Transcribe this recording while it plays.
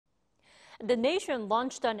The nation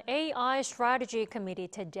launched an AI strategy committee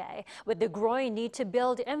today with the growing need to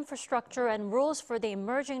build infrastructure and rules for the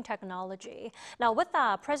emerging technology. Now, with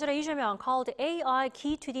that, President Lee Jae Myung called AI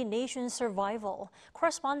key to the nation's survival.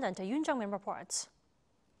 Correspondent Yoon Jung-min reports.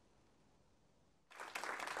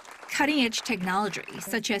 Cutting-edge technology,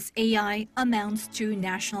 such as AI, amounts to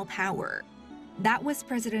national power. That was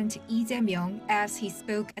President Lee Jae Myung as he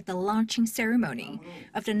spoke at the launching ceremony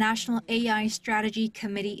of the National AI Strategy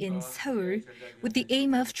Committee in Seoul with the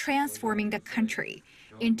aim of transforming the country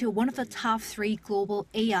into one of the top 3 global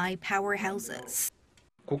AI powerhouses.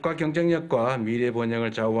 국가 경쟁력과 미래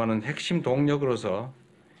번영을 좌우하는 핵심 동력으로서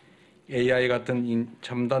AI 같은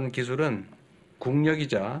첨단 기술은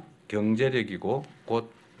국력이자 경제력이고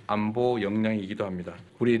곧 안보 역량이기도 합니다.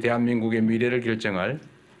 우리 대한민국의 미래를 결정할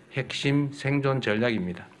핵심 생존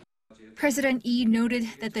전략입니다. President Lee noted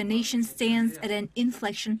that the nation stands at an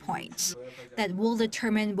inflection point that will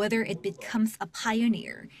determine whether it becomes a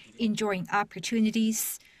pioneer, enjoying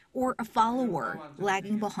opportunities, or a follower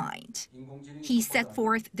lagging behind. He set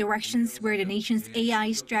forth directions where the nation's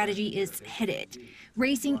AI strategy is headed,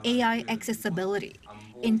 raising AI accessibility,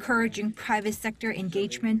 encouraging private sector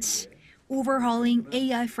engagement, overhauling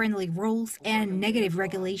AI-friendly rules and negative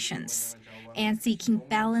regulations, and seeking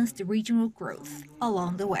balanced regional growth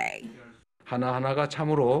along the way. 하나하나가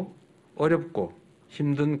참으로 어렵고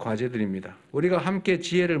힘든 과제들입니다. 우리가 함께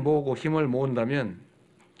지혜를 모으고 힘을 모은다면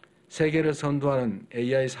세계를 선도하는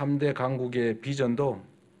AI 3대 강국의 비전도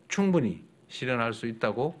충분히 실현할 수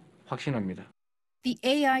있다고 확신합니다. The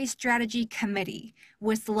AI Strategy Committee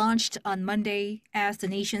was launched on Monday as the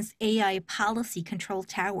nation's AI Policy Control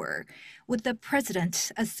Tower, with the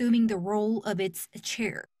president assuming the role of its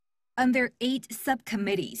chair. Under 8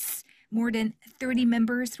 subcommittees, more than 30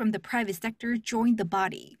 members from the private sector joined the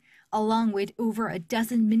body, along with over a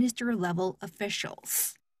dozen minister-level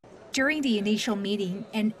officials. During the initial meeting,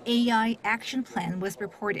 an AI action plan was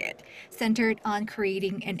reported, centered on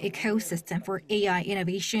creating an ecosystem for AI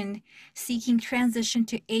innovation, seeking transition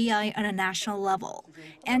to AI on a national level,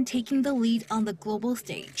 and taking the lead on the global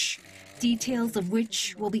stage, details of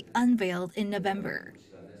which will be unveiled in November.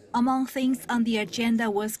 Among things on the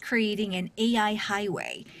agenda was creating an AI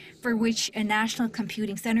highway, for which a national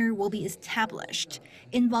computing center will be established,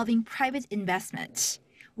 involving private investment,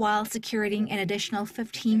 while securing an additional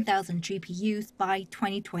 15,000 GPUs by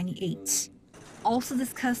 2028. Also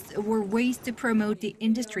discussed were ways to promote the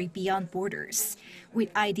industry beyond borders, with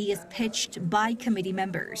ideas pitched by committee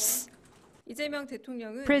members.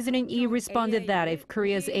 President Lee responded that if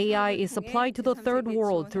Korea's AI is supplied to the third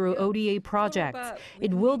world through ODA projects,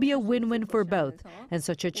 it will be a win-win for both, and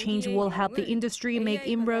such a change will help the industry make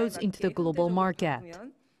inroads into the global market.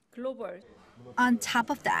 On top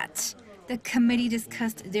of that, the committee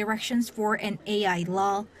discussed directions for an AI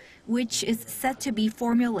law, which is set to be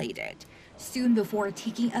formulated soon before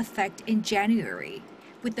taking effect in January,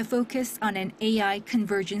 with the focus on an AI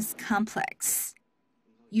convergence complex.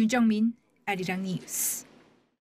 Yoon Jung-min, Arirang News.